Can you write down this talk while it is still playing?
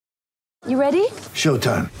You ready?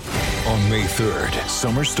 Showtime. On May 3rd,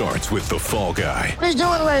 summer starts with The Fall Guy. Let's do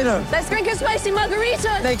it later. Let's drink a spicy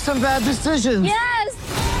margarita. Make some bad decisions. Yes!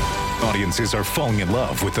 Audiences are falling in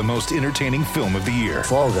love with the most entertaining film of the year.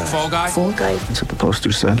 Fall Guy. Fall Guy? Fall Guy. That's what the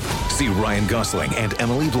poster said. See Ryan Gosling and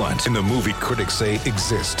Emily Blunt in the movie critics say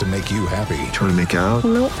exists to make you happy. Trying to make it out?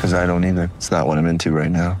 Nope. Because I don't either. It's not what I'm into right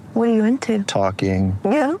now. What are you into? Talking.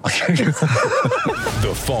 Yeah.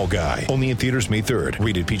 The Fall Guy. Only in theaters May 3rd.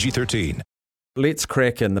 Rated PG-13. Let's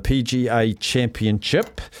crack in. The PGA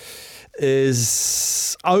Championship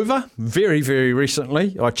is over very, very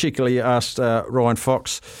recently. I cheekily asked Ryan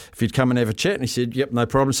Fox if he'd come and have a chat, and he said, yep, no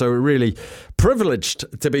problem. So we're really privileged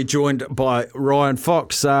to be joined by Ryan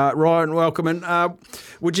Fox. Ryan, welcome. And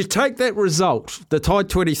would you take that result, the Tide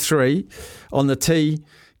 23 on the tee,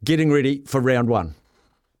 getting ready for round one?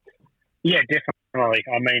 Yeah, definitely.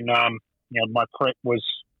 I mean, my prep was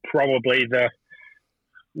probably I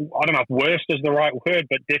don't know if worst is the right word,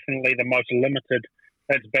 but definitely the most limited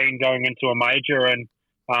it's been going into a major, and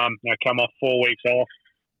come off 4 weeks off,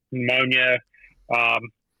 pneumonia,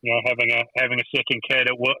 having a second kid.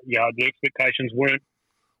 The expectations weren't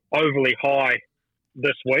overly high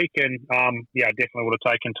this week, and definitely would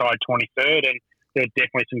have taken Tide 23rd, and there were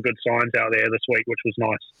definitely some good signs out there this week, which was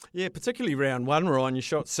nice. Yeah, particularly round one, Ryan. You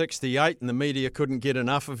shot 68 and the media couldn't get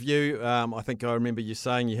enough of you. I think I remember you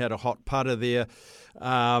saying you had a hot putter there.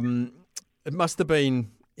 It must have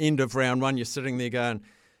been end of round one. You're sitting there going,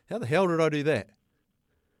 how the hell did I do that?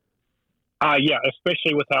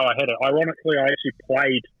 Especially with how I hit it. Ironically, I actually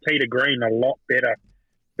played tee to green a lot better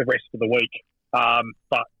the rest of the week.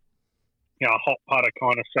 But a hot putter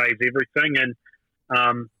kind of saves everything, and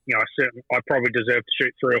I probably deserved to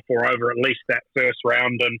shoot 3 or 4 over at least that first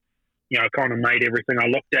round, and kind of made everything I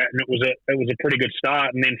looked at, and it was a pretty good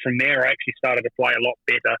start. And then from there, I actually started to play a lot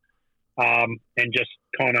better, and just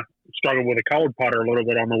kind of struggled with a cold putter a little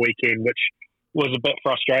bit on the weekend, which was a bit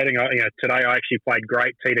frustrating. Today I actually played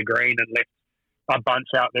great tee to green and left a bunch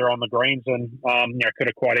out there on the greens, and could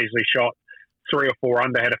have quite easily shot 3 or 4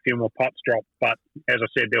 under, had a few more putts dropped. But as I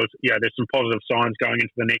said, there's some positive signs going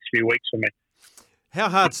into the next few weeks for me. How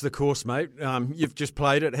hard's the course, mate? You've just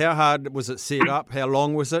played it. How hard was it set up? How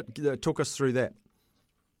long was it? Talk us through that.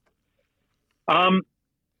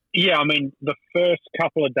 The first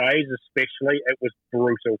couple of days especially, it was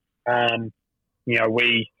brutal.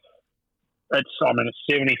 It's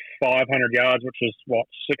 7,500 yards, which is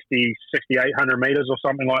 6,800 metres or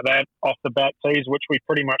something like that off the back tees, which we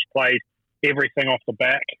pretty much played everything off the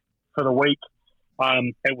back for the week.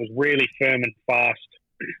 It was really firm and fast.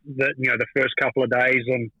 The first couple of days,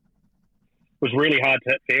 and it was really hard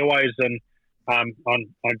to hit fairways, and I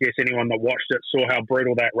guess anyone that watched it saw how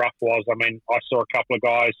brutal that rough was. I mean, I saw a couple of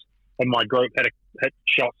guys in my group hit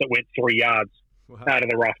shots that went 3 yards out of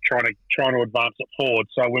the rough, trying to advance it forward.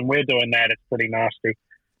 So when we're doing that, it's pretty nasty.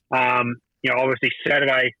 Obviously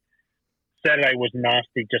Saturday was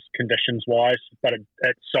nasty just conditions wise, but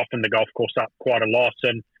it softened the golf course up quite a lot,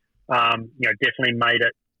 and definitely made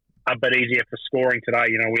it a bit easier for scoring today.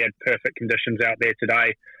 We had perfect conditions out there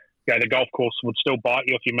today. The golf course would still bite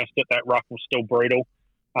you if you missed it. That rough was still brutal.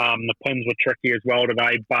 The pins were tricky as well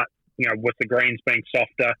today, but with the greens being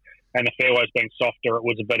softer and the fairways being softer, it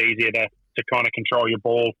was a bit easier to kind of control your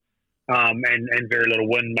ball, and very little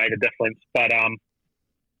wind made a difference. But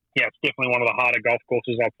it's definitely one of the harder golf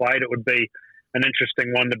courses I've played. It would be an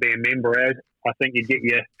interesting one to be a member of. I think you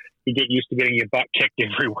get used to getting your butt kicked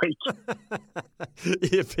every week.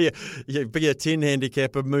 You'd be a 10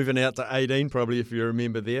 handicapper moving out to 18 probably, if you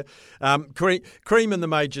remember there. Cream in the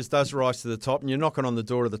majors does rise to the top, and you're knocking on the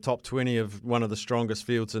door of the top 20 of one of the strongest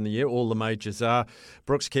fields in the year. All the majors are.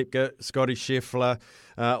 Brooks Koepka, Scotty Scheffler,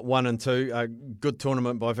 1 and 2. A good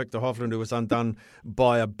tournament by Victor Hovland, who was undone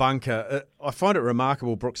by a bunker. I find it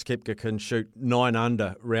remarkable Brooks Koepka can shoot 9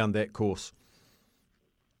 under round that course.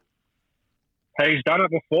 He's done it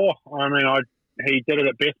before. I mean, he did it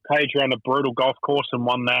at Bethpage around a brutal golf course and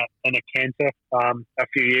won that in a canter a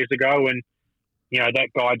few years ago. And, that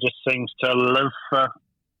guy just seems to live for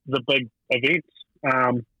the big events.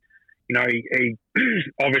 He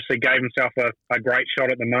obviously gave himself a great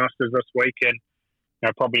shot at the Masters this week, and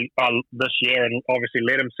probably this year, and obviously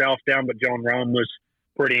let himself down. But John Rahm was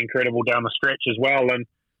pretty incredible down the stretch as well. And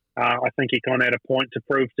I think he kind of had a point to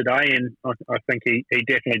prove today, and I think he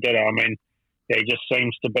definitely did it. I mean, he just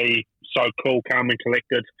seems to be so cool, calm and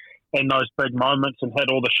collected in those big moments, and hit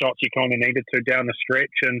all the shots you kind of needed to down the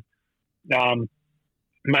stretch, and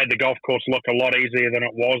made the golf course look a lot easier than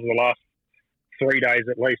it was the last 3 days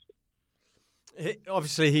at least.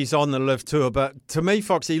 Obviously, he's on the Live Tour, but to me,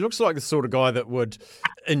 Foxy, he looks like the sort of guy that would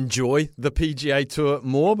enjoy the PGA Tour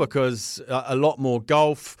more because a lot more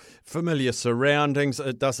golf, familiar surroundings.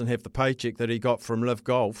 It doesn't have the paycheck that he got from Live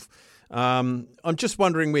Golf. I'm just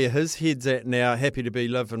wondering where his head's at now, happy to be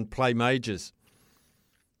Live and play majors.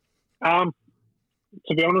 To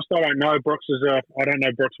be honest, I don't know. I don't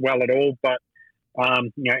know Brooks well at all, but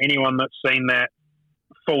anyone that's seen that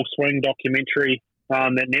Full Swing documentary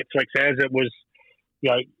that Netflix has, it was,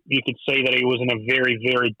 you could see that he was in a very,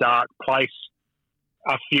 very dark place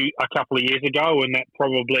a couple of years ago, and that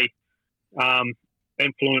probably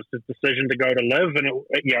influenced his decision to go to Live. And it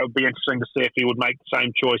would be interesting to see if he would make the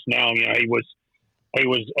same choice now. He was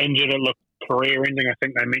injured. It looked career-ending. I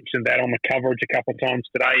think they mentioned that on the coverage a couple of times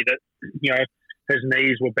today. That his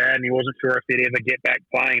knees were bad, and he wasn't sure if he'd ever get back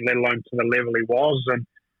playing, let alone to the level he was. And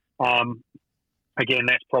again,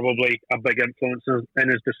 that's probably a big influence in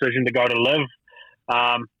his decision to go to Live.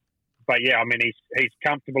 But yeah, I mean, he's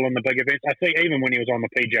comfortable in the big events. I think even when he was on the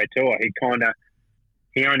PGA Tour,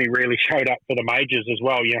 he only really showed up for the majors as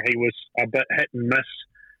well. He was a bit hit and miss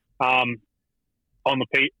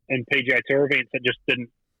in PGA Tour events. It just didn't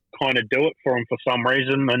kind of do it for him for some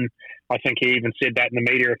reason. And I think he even said that in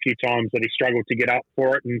the media a few times, that he struggled to get up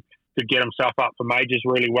for it and to get himself up for majors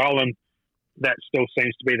really well. And that still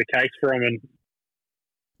seems to be the case for him. And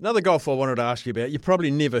another golfer I wanted to ask you about, you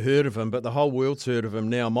probably never heard of him, but the whole world's heard of him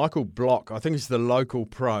now. Michael Block, I think he's the local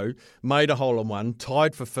pro, made a hole-in-one,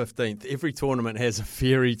 tied for 15th. Every tournament has a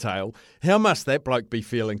fairy tale. How must that bloke be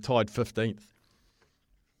feeling, tied 15th?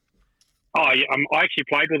 I actually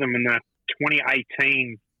played with him in the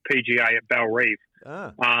 2018 PGA at Bellerive.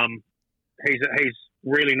 He's a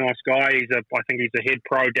really nice guy. I think he's a head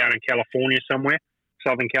pro down in California somewhere,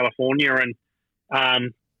 Southern California. And I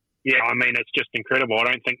mean, it's just incredible. I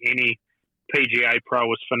don't think any PGA pro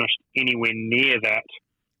has finished anywhere near that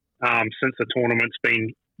since the tournament's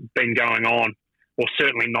been going on, or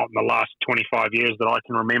certainly not in the last 25 years that I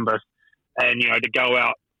can remember. And, to go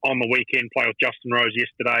out on the weekend, play with Justin Rose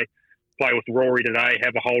yesterday, play with Rory today,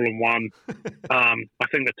 have a hole-in-one. I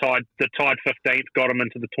think the tied 15th got him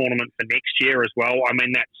into the tournament for next year as well. I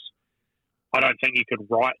mean, I don't think you could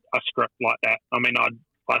write a script like that. I mean,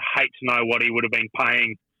 I'd hate to know what he would have been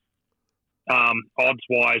paying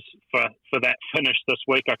odds-wise for that finish this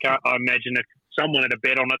week. I imagine if someone had a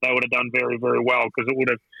bet on it, they would have done very, very well, because it would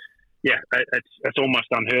have, it's almost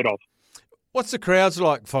unheard of. What's the crowds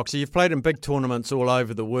like, Foxy? You've played in big tournaments all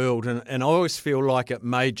over the world, and I always feel like at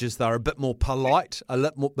majors they're a bit more polite,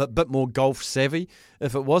 a bit more golf savvy.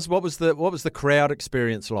 If it was, what was the crowd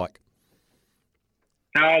experience like?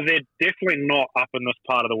 They're definitely not up in this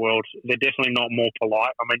part of the world. They're definitely not more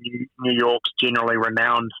polite. I mean, New York's generally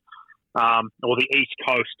renowned, or the East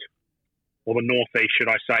Coast, or the Northeast, should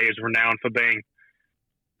I say, is renowned for being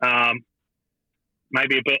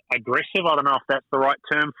maybe a bit aggressive. I don't know if that's the right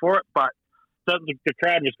term for it, but the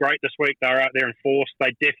crowd was great this week. They were out there in force.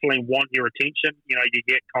 They definitely want your attention. You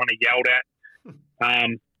get kind of yelled at,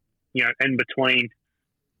 in between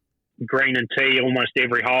green and tee almost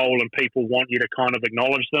every hole, and people want you to kind of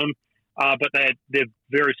acknowledge them. But they're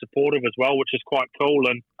very supportive as well, which is quite cool.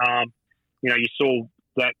 And, you saw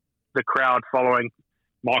that the crowd following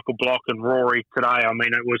Michael Block and Rory today. I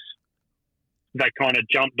mean, they kind of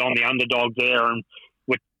jumped on the underdog there and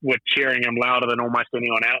were cheering him louder than almost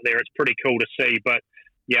anyone out there. It's pretty cool to see. But,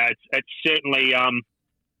 yeah, it's certainly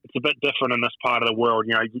it's a bit different in this part of the world.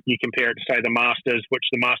 You compare it to, say, the Masters, which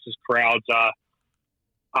the Masters crowds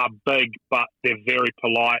are big, but they're very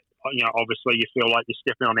polite. Obviously you feel like you're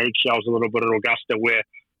stepping on eggshells a little bit at Augusta, where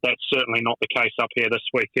that's certainly not the case up here this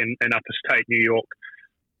week in upper state New York.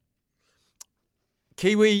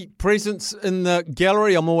 Kiwi presence in the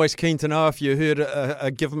gallery. I'm always keen to know if you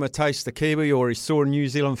heard give him a taste of Kiwi, or he saw a New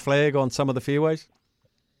Zealand flag on some of the fairways.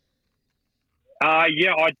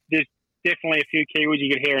 There's definitely a few Kiwis. You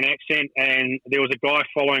could hear an accent, and there was a guy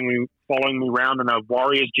following me around in a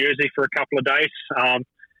Warriors jersey for a couple of days.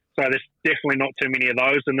 So there's definitely not too many of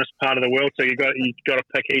those in this part of the world. So you've got to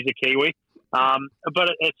pick. He's a Kiwi. But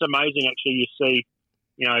it's amazing actually. You see,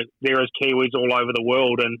 there is Kiwis all over the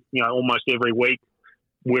world, and almost every week,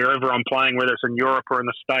 wherever I'm playing, whether it's in Europe or in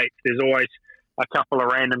the States, there's always a couple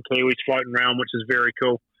of random Kiwis floating around, which is very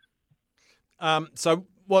cool. So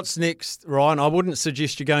what's next, Ryan? I wouldn't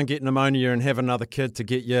suggest you go and get pneumonia and have another kid to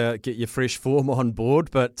get your fresh form on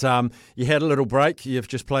board, but you had a little break. You've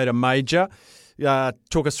just played a major.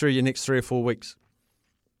 Talk us through your next 3 or 4 weeks.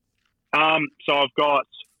 So I've got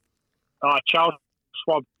Charles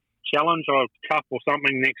Schwab Challenge or Cup or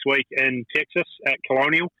something next week in Texas at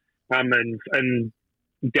Colonial, in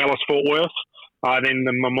Dallas, Fort Worth. Then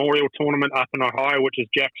the Memorial Tournament up in Ohio, which is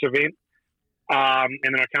Jack's event. And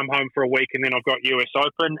then I come home for a week, and then I've got US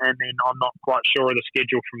Open, and then I'm not quite sure of the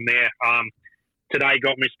schedule from there. Today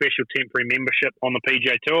got me special temporary membership on the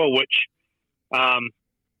PGA Tour, which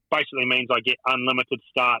basically means I get unlimited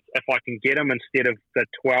starts if I can get them instead of the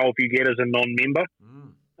 12 you get as a non-member.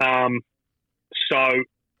 So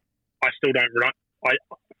I still don't run.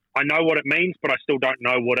 I know what it means, but I still don't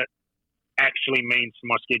know what it actually means for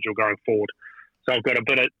my schedule going forward. So I've got a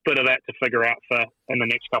bit of that to figure out for in the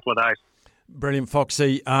next couple of days. Brilliant,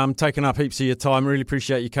 Foxy. Taking up heaps of your time. Really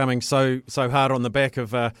appreciate you coming so hard on the back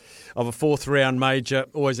of a fourth round major.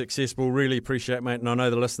 Always accessible. Really appreciate it, mate. And I know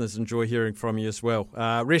the listeners enjoy hearing from you as well.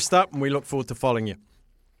 Rest up, and we look forward to following you.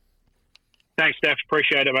 Thanks, Staff.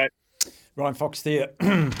 Appreciate it, mate. Ryan Fox there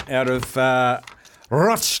out of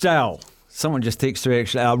Rochester. Someone just texted her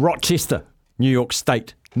actually. Rochester, New York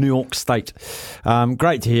State.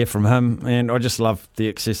 Great to hear from him, and I just love the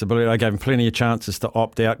accessibility. I gave him plenty of chances to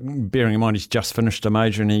opt out, bearing in mind he's just finished a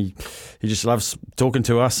major, and he just loves talking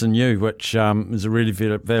to us and you, which is a really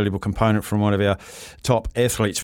valuable component from one of our top athletes.